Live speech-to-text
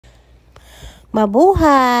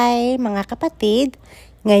Mabuhay mga kapatid!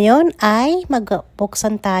 Ngayon ay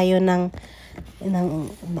magbuksan tayo ng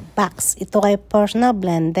box. Ito ay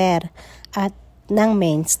personalblender at ng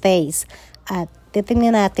mainstays. At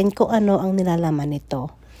titingnan natin kung ano ang nilalaman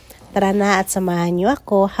nito. Tara na at samahan niyo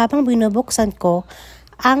ako habang binubuksan ko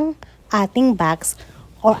ang ating box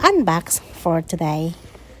or unbox for today.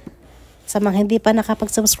 Sa mga hindi pa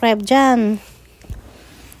nakapag-subscribe dyan,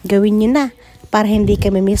 gawin niyo na para hindi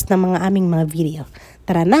kami miss ng mga aming mga video.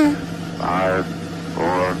 Tara na! 5,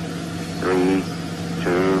 4, 3,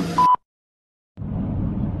 2...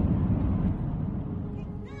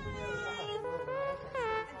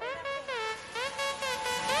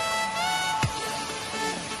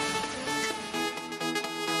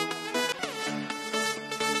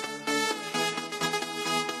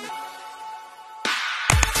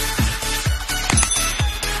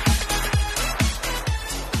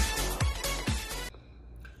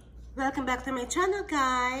 Welcome back to my channel,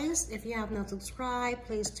 guys. If you have not subscribed,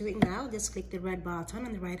 please do it now. Just click the red button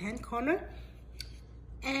on the right hand corner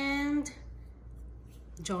and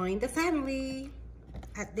join the family.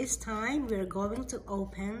 At this time, we're going to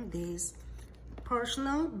open this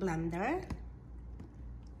personal blender.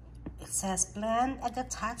 It says blend at the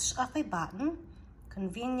touch of a button,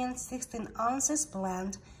 convenient 16 ounces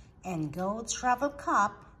blend, and gold travel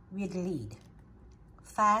cup with lid.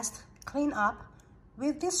 Fast clean up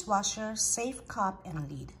with dishwasher, safe cup and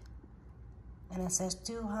lid. And it says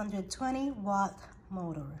 220 watt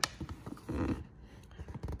motor.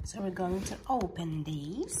 So we're going to open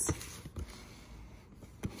these.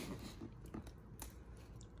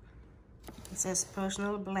 It says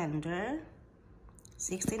personal blender,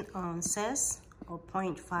 16 ounces or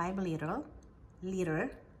 0.5 liter.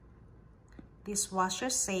 Dishwasher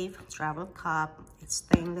safe travel cup. It's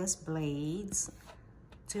stainless blades.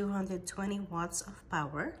 220 watts of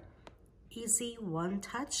power, easy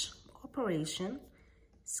one-touch operation,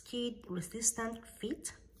 skid resistant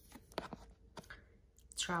fit,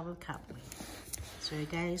 travel cup. So you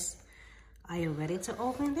guys, are you ready to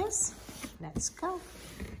open this? Let's go.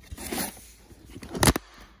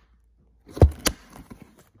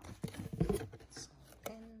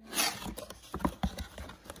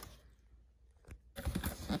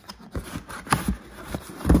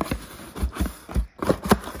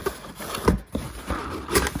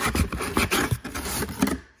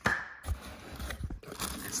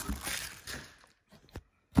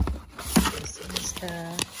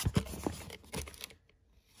 The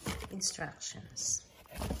instructions.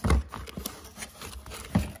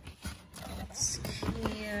 It's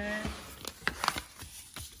here.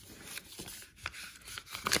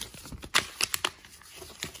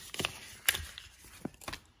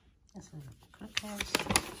 That's a clickers.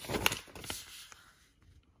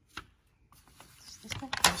 Is this the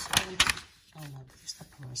first page? Oh no, this is the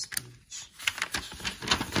first page.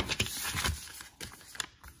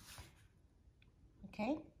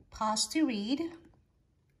 Okay, pause to read.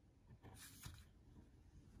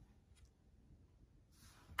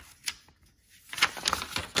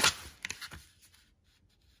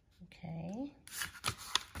 Okay,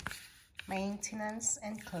 maintenance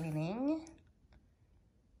and cleaning.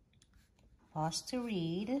 Pause to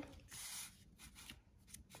read.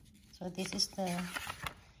 So this is the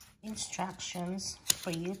instructions for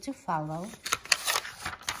you to follow.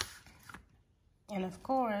 And of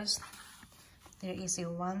course, there is a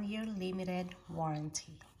 1-year limited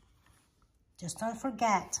warranty. Just don't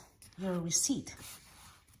forget your receipt.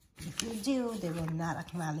 If you do, they will not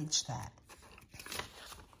acknowledge that.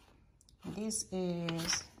 This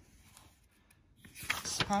is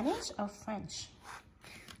Spanish or French?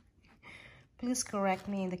 Please correct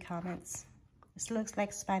me in the comments. This looks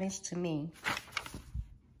like Spanish to me.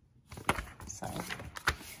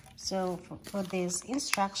 So for these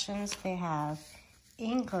instructions, they have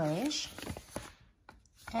English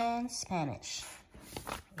and Spanish.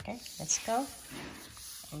 Okay, let's go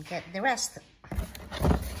and get the rest.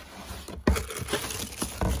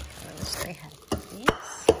 First, they have these.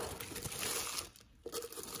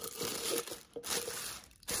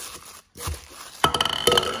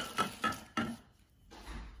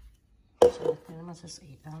 So the thermos is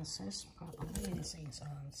 8 ounces. Probably it is 8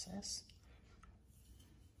 ounces.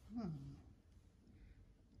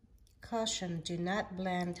 Caution, do not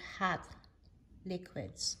blend hot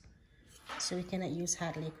liquids. So we cannot use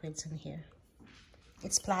hot liquids in here.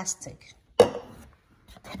 It's plastic.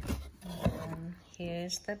 And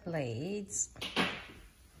here's the blades.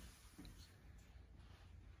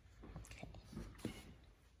 Okay.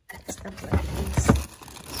 That's the blades.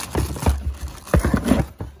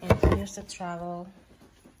 And here's the travel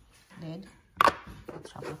lid, the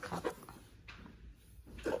travel cup.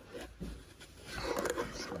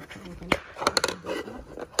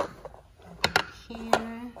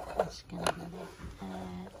 Just gonna go like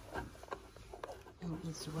that. And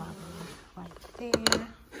it's rubbing right there.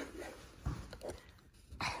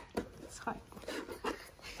 It's hard.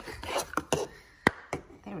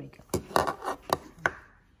 There we go.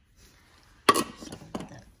 So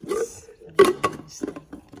that's just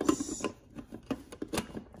like this.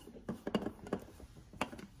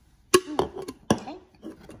 Okay.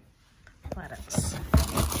 What else?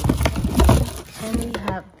 Then we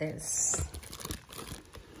have this.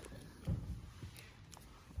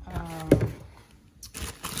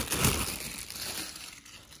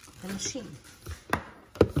 The machine.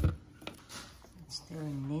 It's still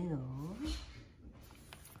new.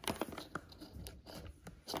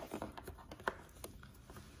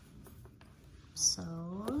 So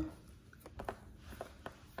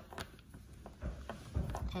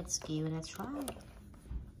let's give it a try.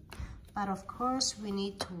 But of course we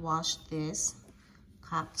need to wash this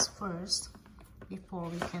cups first before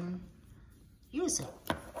we can use it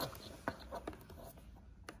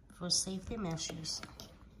for safety measures.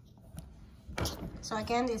 So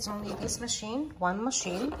again, it's only this machine, one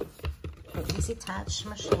machine, the easy touch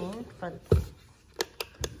machine,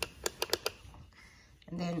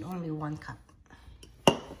 and then only one cup.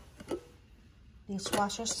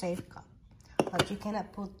 Dishwasher safe cup, but you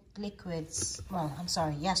cannot put liquids. Well, I'm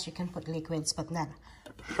sorry, yes, you can put liquids, but not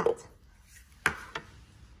hot.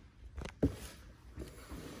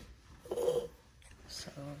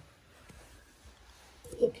 So,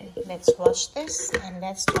 okay, let's wash this and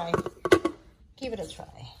let's try. Give it a try.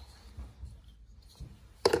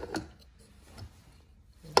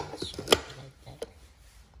 Let's try it like that.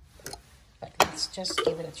 But let's just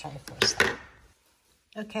give it a try first.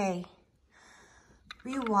 Okay,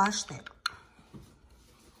 we washed it.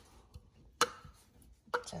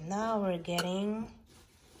 So now we're getting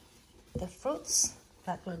the fruits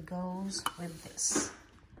that will go with this.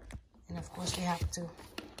 And of course we have to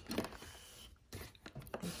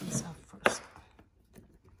take this off first.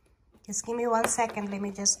 Just give me 1 second. Let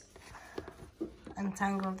me just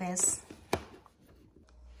untangle this.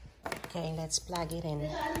 Okay, let's plug it in.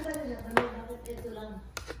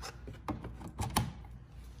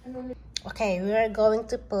 Okay, we are going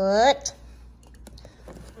to put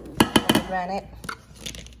pomegranate.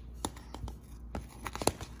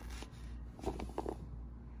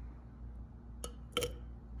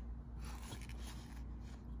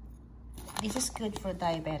 This is good for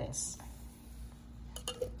diabetes.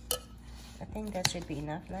 I think that should be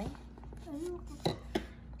enough, Nay.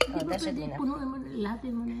 Oh, that should be enough.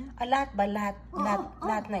 Lahatin mo na yan. Lahat ba?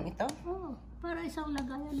 Lahat ng ito? Oo, para isang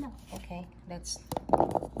lagayan lang. Okay, let's...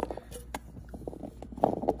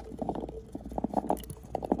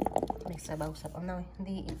 May sabaw-sabaw. No,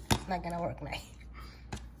 hindi. It's not gonna work, Nay.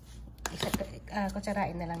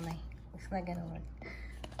 Kutsarain na lang, Nay. It's not gonna work.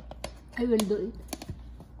 I will do it.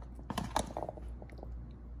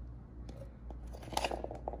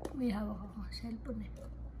 May hawak ako sa cellphone eh.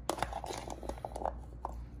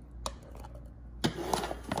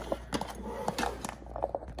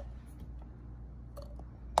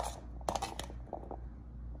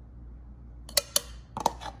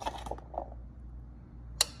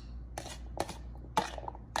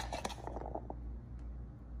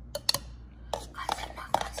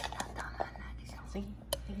 Sige,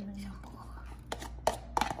 sige lang yan.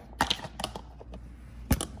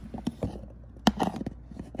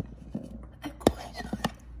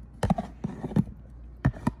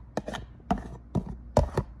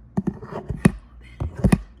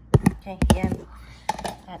 Okay, yan.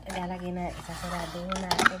 At ilalagay na, isasarado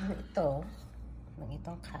natin ito ng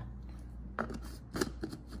itong cup.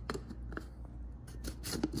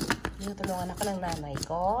 Tinutulungan ako ng nanay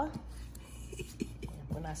ko.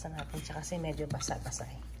 Punasan natin siya kasi medyo basa-basa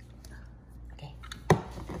eh. Okay.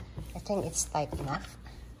 I think it's tight enough.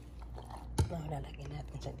 Now, lalagay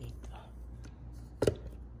natin siya dito.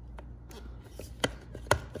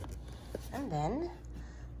 And then,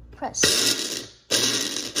 press.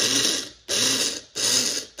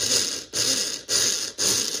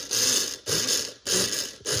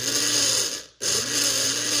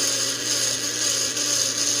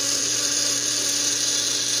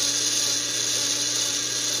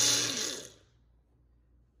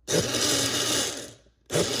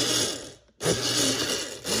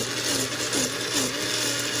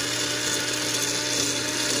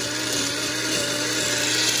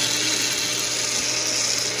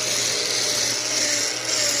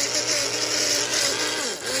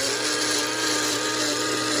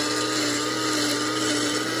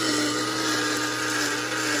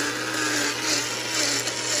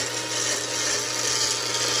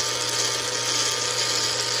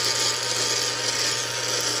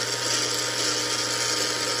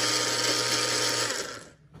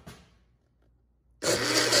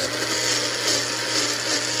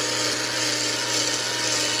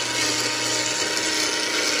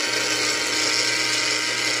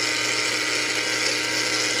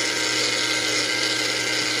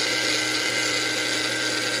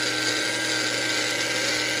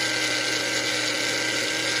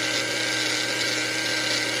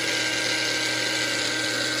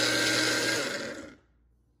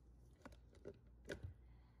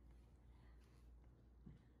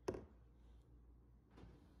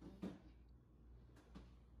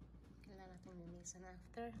 Linisan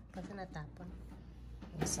after. Pag natapon.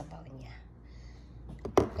 Yung sabaw niya.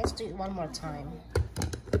 Let's do it one more time.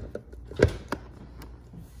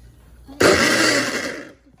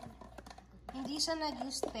 Hindi siya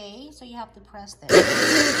nag-stay, so you have to press this.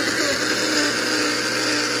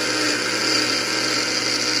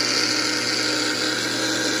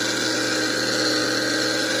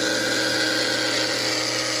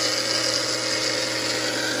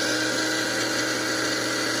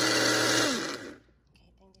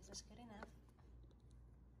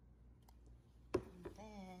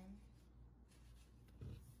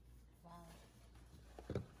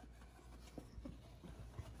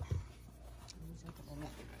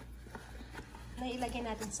 Nailagay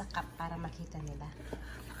natin sa cup para makita nila.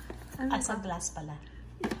 Ano sa glass pala.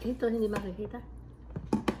 Ito hindi makikita?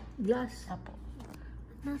 Glass? Apo.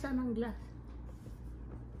 Nasaan ang glass?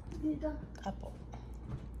 Dito. Apo.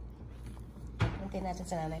 Hintayin natin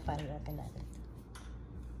sa nanay para i-open natin.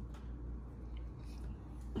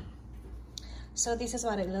 So, this is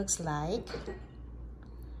what it looks like.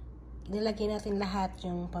 Nilagay natin lahat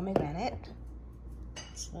yung pomegranate.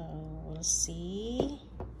 So, we'll see.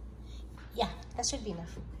 Yeah, that should be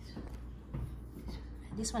enough.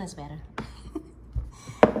 This one is better.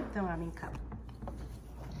 Ito ang aming cup.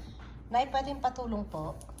 Nay, pwedeng patulong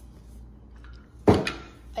po.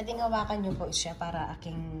 Pwedeng hawakan nyo po siya para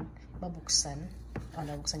aking mabuksan. O,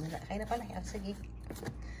 nabuksan nyo na. Kaya na pala. Sige.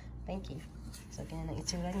 Thank you. So, ganyan ang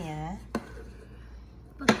itsura niya.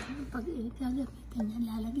 Pag gagamitin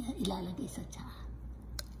niya, ilalagay sa tsaa.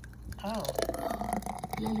 Oh.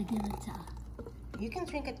 Ilalagay ng tsaa. You can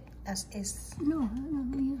drink it as is. No,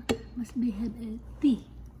 must be had a tea.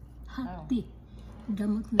 Hot tea.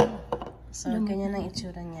 Gamot na. So, ganyan ang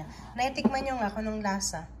itsura niya. Naitikman nyo nga kung anong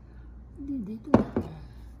lasa. Dito.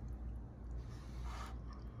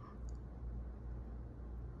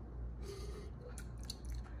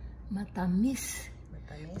 Matamis.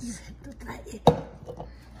 Matamis. You have to try it.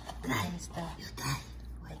 Try. You try.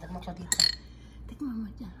 Tikman ko dito. Tikman mo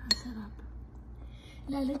dyan. Ang sarap.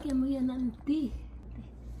 Lalagyan mo yan ng tea.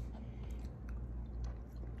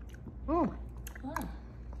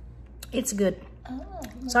 It's good.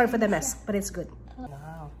 Sorry for the mess, but it's good.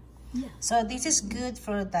 Wow. Yeah. So this is good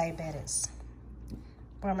for diabetes.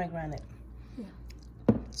 Pomegranate. Yeah.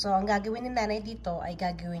 So ang gagawin ni nanay dito ay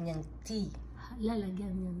gagawin niyang tea.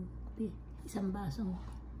 Lalagyan yung tea. Isang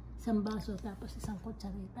baso tapos isang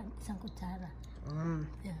kutsara.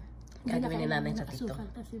 Yeah. Gagawin ni nanay sa dito.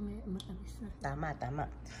 Asukal kasi may matamis na.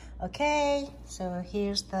 Tama. Okay. So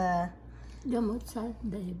here's the Gamot sa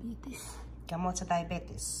diabetes. gamot sa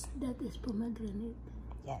diabetes. That is pomegranate.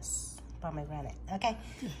 Yes, pomegranate. Okay.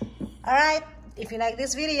 Alright. If you like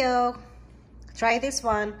this video, try this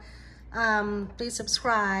one. Please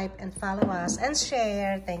subscribe and follow us and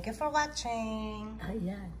share. Thank you for watching.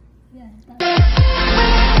 Ayan.